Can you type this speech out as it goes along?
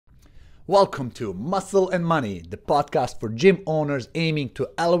Welcome to Muscle and Money, the podcast for gym owners aiming to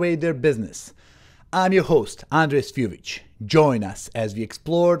elevate their business. I'm your host, Andres Cviojovic. Join us as we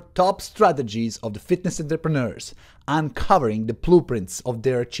explore top strategies of the fitness entrepreneurs, uncovering the blueprints of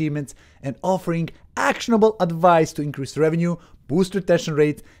their achievements and offering actionable advice to increase revenue, boost retention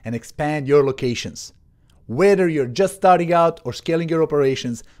rates, and expand your locations. Whether you're just starting out or scaling your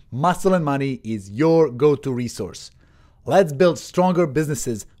operations, Muscle and Money is your go-to resource. Let's build stronger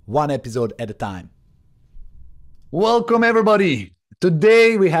businesses one episode at a time. Welcome, everybody.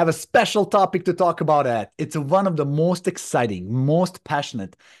 Today, we have a special topic to talk about. It's one of the most exciting, most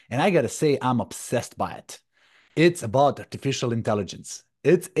passionate, and I gotta say, I'm obsessed by it. It's about artificial intelligence.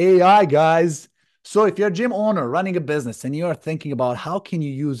 It's AI, guys. So if you're a gym owner running a business and you're thinking about how can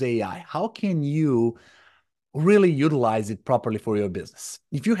you use AI, how can you really utilize it properly for your business?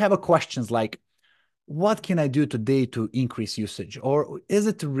 If you have questions like, what can I do today to increase usage? Or is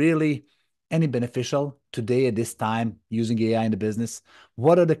it really any beneficial today at this time using AI in the business?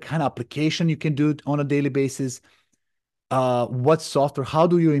 What are the kind of application you can do on a daily basis? What software? How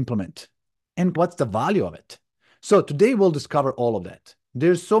do you implement? And what's the value of it? So today we'll discover all of that.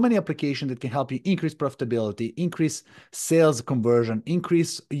 There's so many applications that can help you increase profitability, increase sales conversion,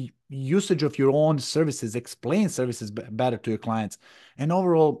 increase usage of your own services, explain services better to your clients, and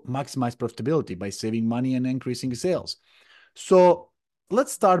overall maximize profitability by saving money and increasing sales. So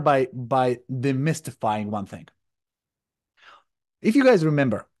let's start by demystifying one thing. If you guys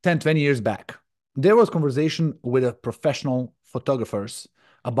remember 10, 20 years back, there was conversation with a professional photographers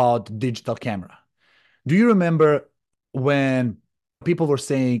about digital camera. Do you remember when people were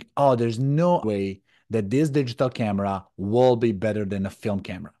saying, oh, there's no way that this digital camera will be better than a film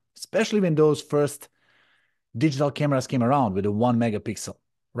camera, especially when those first digital cameras came around with a 1 megapixel,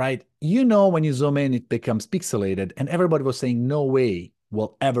 right? You know, when you zoom in, it becomes pixelated, and everybody was saying no way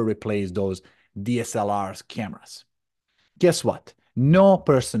will ever replace those DSLR cameras. Guess what? No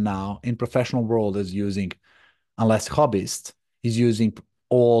person now in professional world is using, unless hobbyist, is using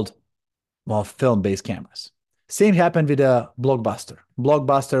old film-based cameras. Same happened with a Blockbuster.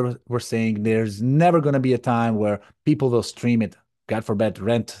 Blockbuster were saying there's never going to be a time where people will stream it, God forbid,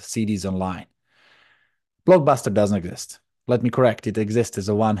 rent CDs online. Blockbuster doesn't exist. Let me correct, it exists as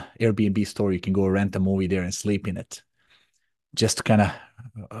a one Airbnb store. You can go rent a movie there and sleep in it. Just to kind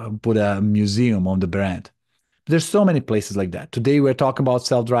of put a museum on the brand. There's so many places like that. Today we're talking about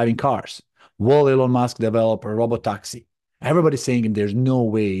self-driving cars. Will Elon Musk develop a robot taxi? Everybody's saying there's no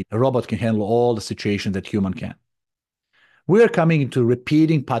way a robot can handle all the situations that human can. We are coming into a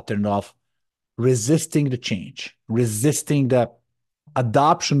repeating pattern of resisting the change, resisting the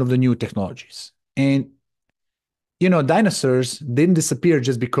adoption of the new technologies. And, you know, dinosaurs didn't disappear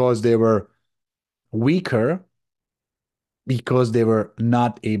just because they were weaker, because they were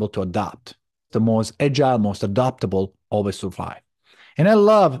not able to adapt. The most agile, most adaptable always survive. And I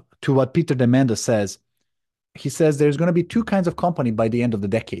love to what Peter Diamandis says. He says there's going to be two kinds of company by the end of the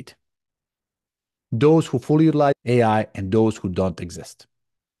decade. Those who fully utilize AI and those who don't exist.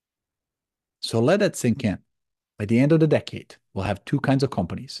 So let that sink in. By the end of the decade, we'll have two kinds of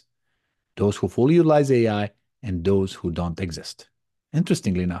companies. Those who fully utilize AI and those who don't exist.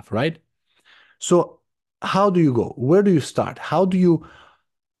 Interestingly enough, right? So how do you go? Where do you start? How do you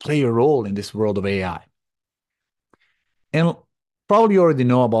play a role in this world of AI? And probably you already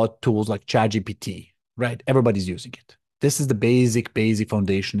know about tools like ChatGPT, right? Everybody's using it. This is the basic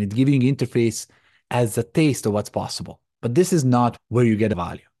foundation. It's giving you interface as a taste of what's possible. But this is not where you get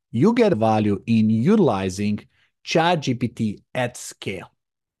value. You get value in utilizing ChatGPT at scale.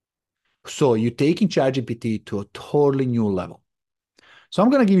 So you're taking ChatGPT to a totally new level. So I'm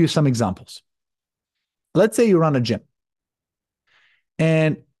going to give you some examples. Let's say you run a gym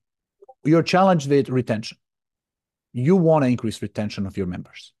and you're challenged with retention. You want to increase retention of your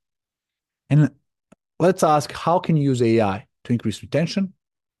members. And let's ask, how can you use AI to increase retention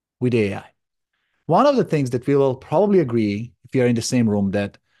with AI? One of the things that we will probably agree, if you're in the same room,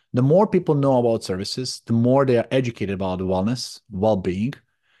 that the more people know about services, the more they are educated about wellness, well-being,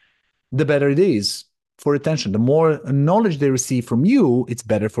 the better it is for retention. The more knowledge they receive from you, it's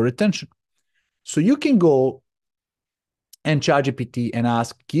better for retention. So you can go and ChatGPT and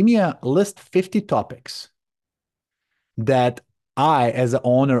ask, give me a list 50 topics that I, as an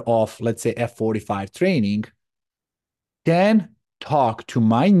owner of, let's say, F45 training, can talk to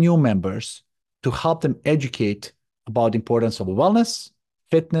my new members to help them educate about the importance of wellness,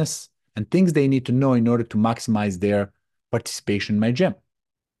 fitness, and things they need to know in order to maximize their participation in my gym.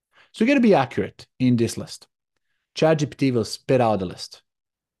 So you got to be accurate in this list. ChatGPT will spit out the list.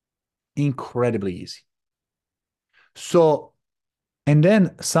 Incredibly easy. So And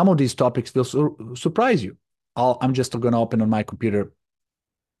then some of these topics will surprise you. I'm just going to open on my computer,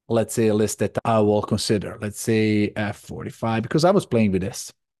 let's say a list that I will consider. Let's say F45, because I was playing with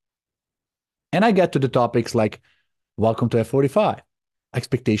this. And I get to the topics like welcome to F45,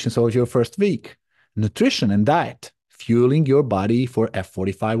 expectations of your first week, nutrition and diet, fueling your body for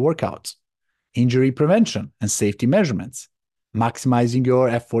F45 workouts, injury prevention and safety measurements, maximizing your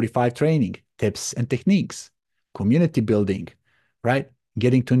F45 training, tips and techniques, community building, right?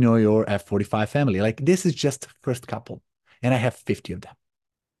 Getting to know your F45 family. Like this is just first couple, and I have 50 of them.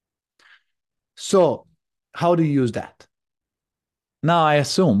 So how do you use that? Now I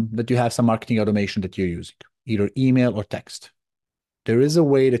assume that you have some marketing automation that you're using, either email or text. There is a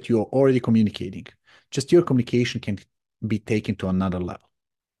way that you're already communicating. Just your communication can be taken to another level.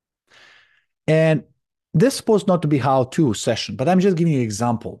 And this is supposed not to be how-to session, but I'm just giving you an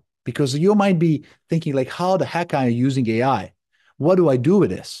example because you might be thinking like, how the heck am I using AI? What do I do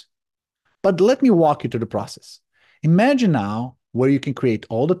with this? But let me walk you through the process. Imagine now where you can create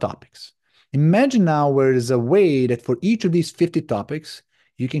all the topics. Imagine now where there's a way that for each of these 50 topics,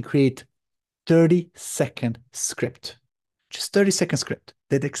 you can create 30-second script, just 30-second script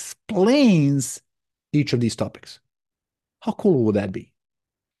that explains each of these topics. How cool would that be?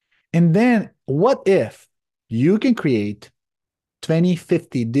 And then what if you can create 20,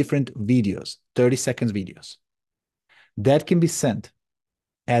 50 different videos, 30 seconds videos that can be sent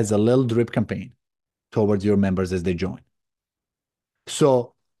as a little drip campaign towards your members as they join.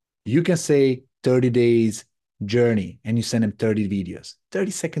 So you can say 30 days journey and you send them 30 videos,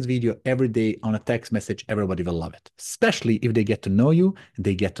 30 seconds video every day on a text message. Everybody will love it, especially if they get to know you,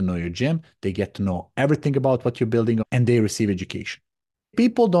 they get to know your gym, they get to know everything about what you're building, and they receive education.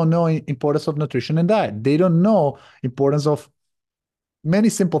 People don't know importance of nutrition and diet. They don't know importance of many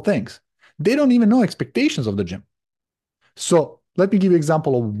simple things. They don't even know expectations of the gym. So let me give you an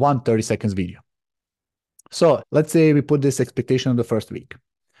example of one 30 seconds video. So let's say we put this expectation on the first week.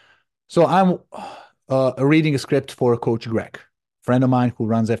 So I'm reading a script for Coach Greg, friend of mine who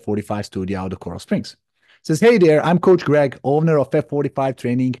runs F45 studio out of Coral Springs. Says, hey there, I'm Coach Greg, owner of F45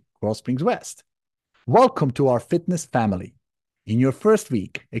 Training, Coral Springs West. Welcome to our fitness family. In your first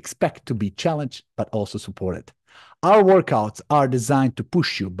week, expect to be challenged, but also supported. Our workouts are designed to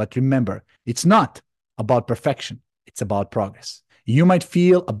push you, but remember, it's not about perfection. It's about progress. You might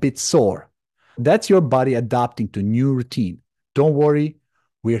feel a bit sore. That's your body adapting to new routine. Don't worry.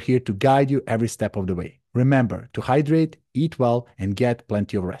 We're here to guide you every step of the way. Remember to hydrate, eat well, and get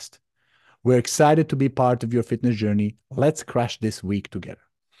plenty of rest. We're excited to be part of your fitness journey. Let's crush this week together.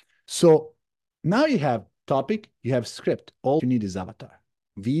 So now you have topic, you have script. All you need is avatar.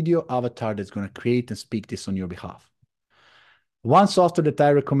 Video avatar that's going to create and speak this on your behalf. One software that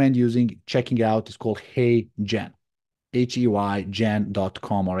I recommend checking out is called HeyGen.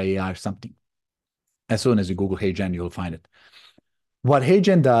 HeyGen.com or AI or something. As soon as you Google HeyGen, you'll find it. What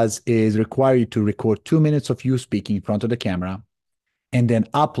HeyGen does is require you to record 2 minutes of you speaking in front of the camera and then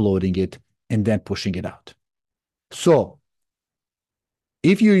uploading it and then pushing it out. So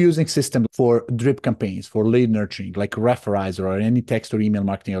if you're using systems for drip campaigns, for lead nurturing, like Referrizer or any text or email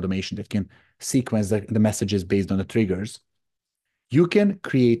marketing automation that can sequence the messages based on the triggers, you can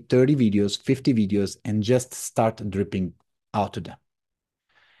create 30 videos, 50 videos, and just start dripping out to them.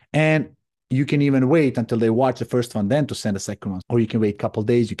 And you can even wait until they watch the first one, then to send a second one. Or you can wait a couple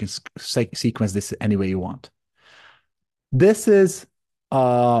days. You can sequence this any way you want. This is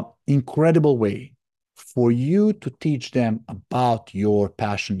an incredible way for you to teach them about your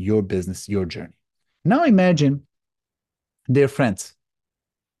passion, your business, your journey. Now imagine their friends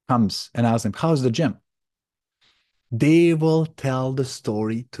comes and asks them, how's the gym? They will tell the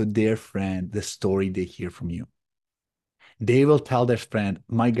story to their friend, the story they hear from you. They will tell their friend,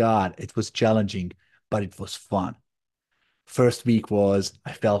 my God, it was challenging, but it was fun. First week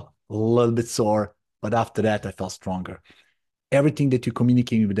I felt a little bit sore, but after that, I felt stronger. Everything that you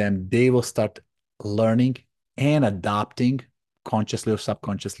communicate with them, they will start learning and adopting consciously or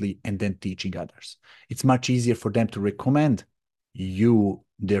subconsciously, and then teaching others. It's much easier for them to recommend you,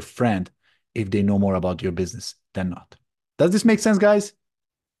 their friend, if they know more about your business than not. Does this make sense, guys?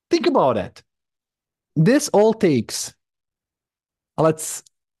 Think about it. This all takes, let's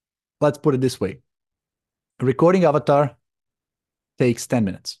put it this way. Recording avatar takes 10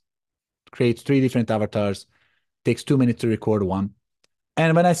 minutes. Create 3 different avatars. Takes 2 minutes to record one.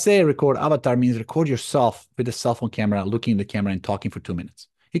 And when I say record avatar, means record yourself with a cell phone camera, looking at the camera and talking for 2 minutes.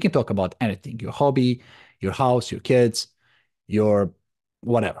 You can talk about anything, your hobby, your house, your kids, your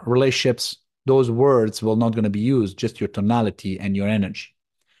relationships. Those words will not going to be used, just your tonality and your energy.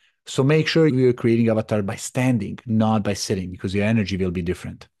 So make sure you're creating avatar by standing, not by sitting, because your energy will be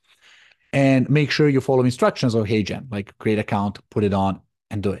different. And make sure you follow instructions of HeyGen, like create account, put it on,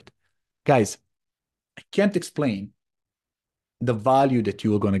 and do it. Guys, I can't explain the value that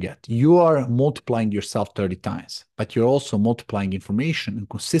you are going to get. You are multiplying yourself 30 times, but you're also multiplying information and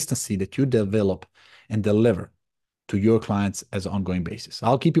consistency that you develop and deliver to your clients as an ongoing basis.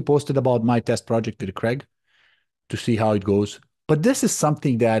 I'll keep you posted about my test project with Craig to see how it goes. But this is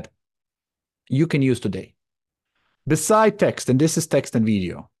something that you can use today. Beside text, and this is text and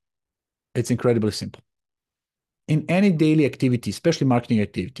video, it's incredibly simple. In any daily activity, especially marketing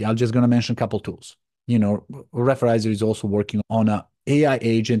activity, I'm just going to mention a couple tools. Referrizer is also working on an AI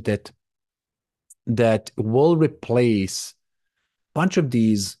agent that will replace a bunch of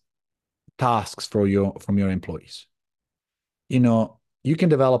these tasks from your employees. You can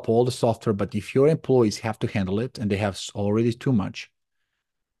develop all the software, but if your employees have to handle it and they have already too much,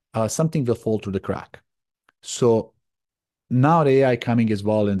 something will fall through the crack. So now the AI coming as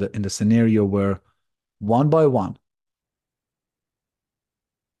well in the scenario where one by one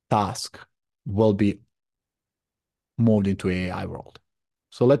task will be moved into AI world.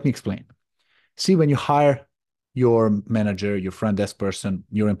 So let me explain. See, when you hire your manager, your front desk person,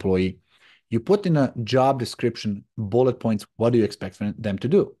 your employee, you put in a job description, bullet points, what do you expect them to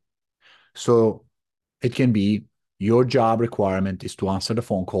do? So it can be your job requirement is to answer the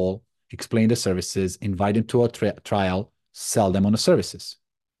phone call, explain the services, invite them to a trial, sell them on the services,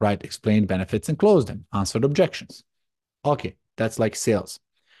 right? Explain benefits and close them, answer the objections. Okay, that's like sales.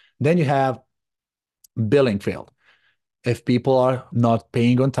 Then you have billing failed. If people are not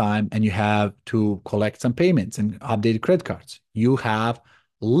paying on time and you have to collect some payments and update credit cards, you have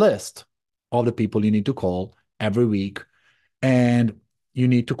list of the people you need to call every week, and you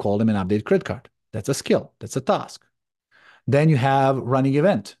need to call them and update credit card. That's a skill. That's a task. Then you have running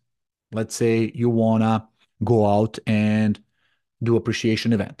event. Let's say you want to go out and do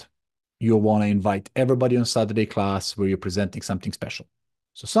appreciation event. You want to invite everybody on Saturday class where you're presenting something special.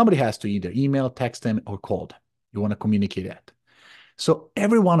 So somebody has to either email, text them, or call them. You want to communicate that. So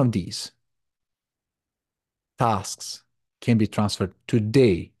every one of these tasks can be transferred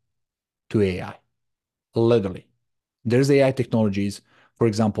today to AI, literally. There's AI technologies, for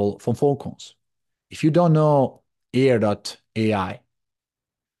example, from phone calls. If you don't know Air.ai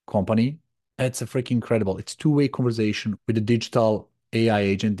company, it's a freaking incredible. It's two-way conversation with a digital AI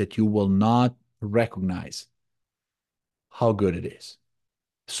agent that you will not recognize how good it is.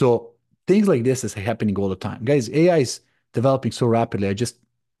 So things like this is happening all the time. Guys, AI is developing so rapidly. I just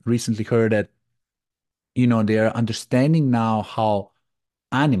recently heard that, they are understanding now how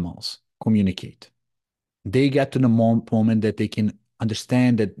animals communicate. They get to the moment that they can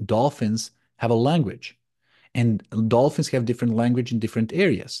understand that dolphins have a language, and dolphins have different language in different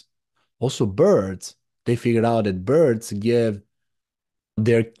areas. Also, birds, they figured out that birds give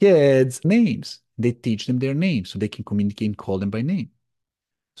their kids names. They teach them their names so they can communicate and call them by name.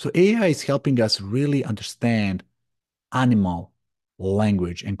 So AI is helping us really understand animal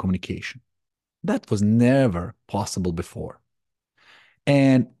language and communication. That was never possible before.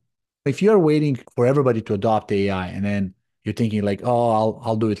 And if you're waiting for everybody to adopt AI and then you're thinking like, oh,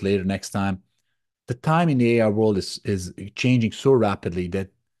 I'll do it later next time, the time in the AI world is changing so rapidly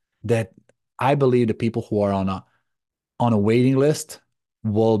that I believe the people who are on a waiting list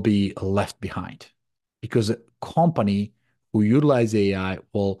will be left behind, because a company who utilize AI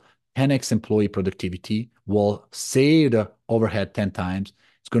will 10x employee productivity, will save the overhead 10 times.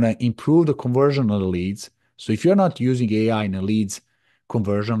 It's going to improve the conversion of the leads. So if you're not using AI in the leads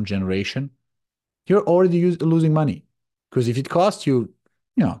conversion generation, you're already losing money. Because if it costs you,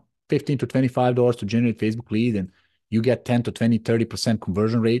 15 to $25 to generate Facebook lead, and you get 10 to 20, 30%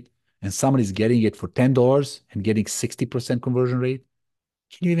 conversion rate, and somebody's getting it for $10 and getting 60% conversion rate,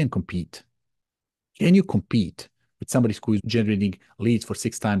 can you even compete? Can you compete with somebody who is generating leads for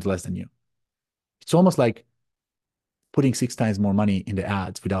 6 times less than you? It's almost like putting 6 times more money in the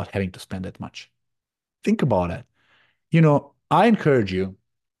ads without having to spend that much. Think about it. I encourage you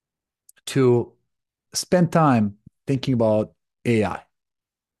to spend time thinking about AI.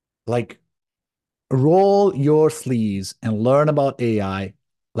 Like, roll your sleeves and learn about AI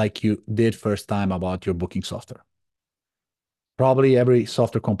like you did first time about your booking software. Probably every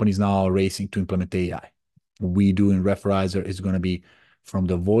software company is now racing to implement AI. We do in Referrizer is going to be from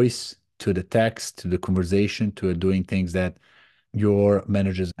the voice to the text to the conversation to doing things that your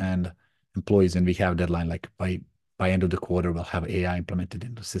managers and employees, and we have a deadline like by end of the quarter, we'll have AI implemented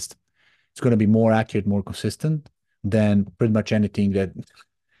in the system. It's going to be more accurate, more consistent than pretty much anything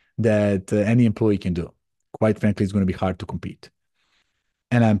that any employee can do. Quite frankly, it's going to be hard to compete.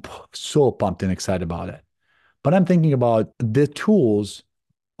 And I'm so pumped and excited about it. But I'm thinking about the tools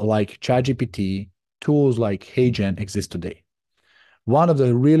like ChatGPT, tools like HeyGen exist today. One of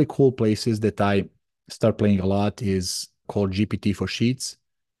the really cool places that I start playing a lot is called GPT for Sheets.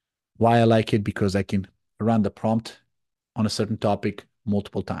 Why I like it? Because I can run the prompt on a certain topic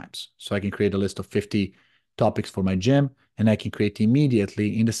multiple times. So I can create a list of 50 topics for my gym, and I can create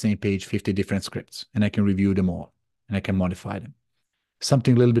immediately in the same page 50 different scripts, and I can review them all, and I can modify them.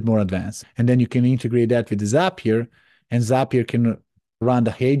 Something a little bit more advanced. And then you can integrate that with Zapier, and Zapier can run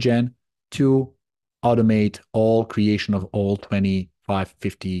the HeyGen to automate all creation of all 25,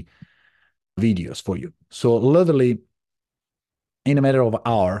 50 videos for you. So literally, in a matter of an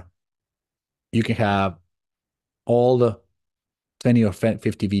hour, you can have all the 20 or 50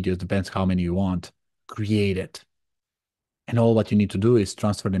 videos, depends how many you want, created. And all what you need to do is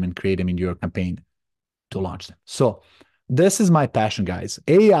transfer them and create them in your campaign to launch them. So this is my passion, guys.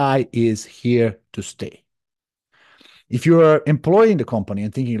 AI is here to stay. If you're employing the company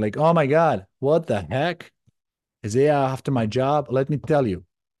and thinking like, oh my God, what the heck? Is AI after my job? Let me tell you,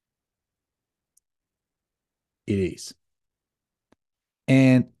 it is.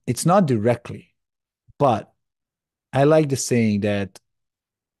 And it's not directly, but I like the saying that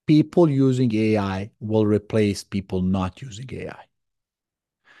people using AI will replace people not using AI.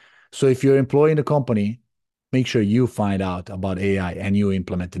 So if you're employing a company, make sure you find out about AI and you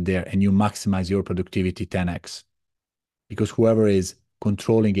implement it there and you maximize your productivity 10x, because whoever is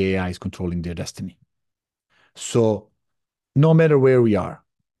controlling AI is controlling their destiny. So no matter where we are,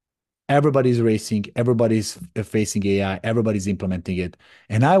 everybody's racing, everybody's facing AI, everybody's implementing it.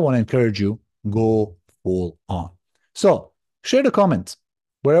 And I want to encourage you, go full on. So share the comments.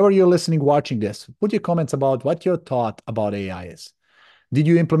 Wherever you're listening, watching this, put your comments about what your thought about AI is. Did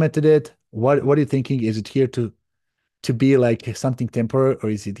you implemented it? What are you thinking? Is it here to be like something temporary, or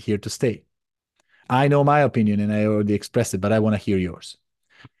is it here to stay? I know my opinion and I already expressed it, but I want to hear yours.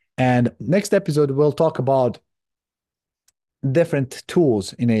 And next episode, we'll talk about different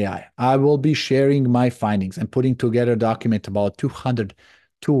tools in AI. I will be sharing my findings and putting together a document about 200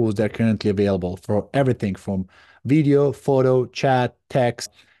 tools that are currently available for everything from video, photo, chat,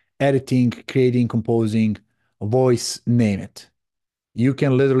 text, editing, creating, composing, voice, name it. You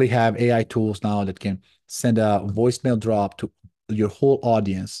can literally have AI tools now that can send a voicemail drop to your whole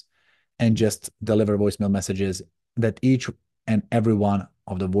audience and just deliver voicemail messages that each and every one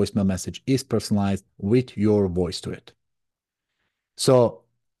of the voicemail message is personalized with your voice to it. So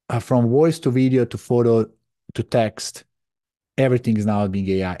from voice to video to photo to text, everything is now being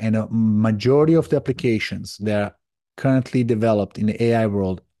AI. And a majority of the applications that are currently developed in the AI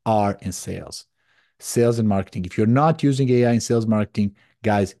world are in sales and marketing. If you're not using AI in sales marketing,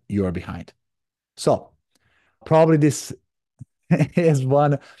 guys, you are behind. So probably this is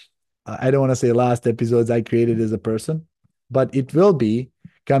one, I don't want to say last episodes I created as a person, but it will be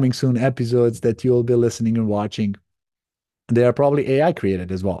coming soon episodes that you'll be listening and watching. They are probably AI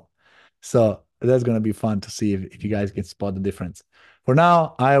created as well. So that's going to be fun to see if you guys can spot the difference. For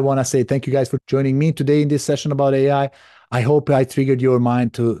now, I want to say thank you guys for joining me today in this session about AI. I hope I triggered your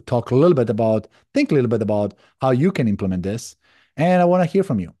mind to talk a little bit about, think a little bit about how you can implement this. And I want to hear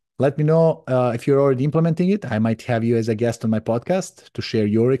from you. Let me know if you're already implementing it. I might have you as a guest on my podcast to share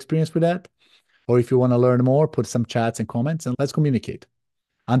your experience with that. Or if you want to learn more, put some chats and comments and let's communicate.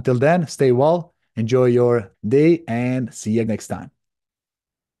 Until then, stay well, enjoy your day, and see you next time.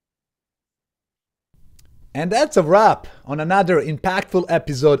 And that's a wrap on another impactful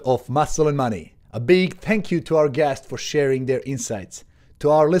episode of Muscle and Money. A big thank you to our guests for sharing their insights. To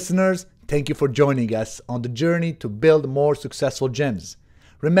our listeners, thank you for joining us on the journey to build more successful gyms.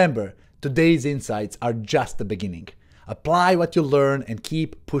 Remember, today's insights are just the beginning. Apply what you learn and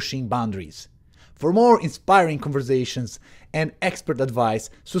keep pushing boundaries. For more inspiring conversations and expert advice,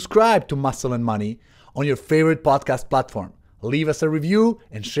 subscribe to Muscle and Money on your favorite podcast platform. Leave us a review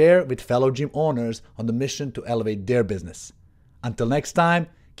and share with fellow gym owners on the mission to elevate their business. Until next time,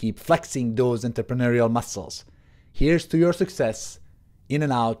 keep flexing those entrepreneurial muscles. Here's to your success in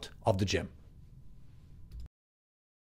and out of the gym.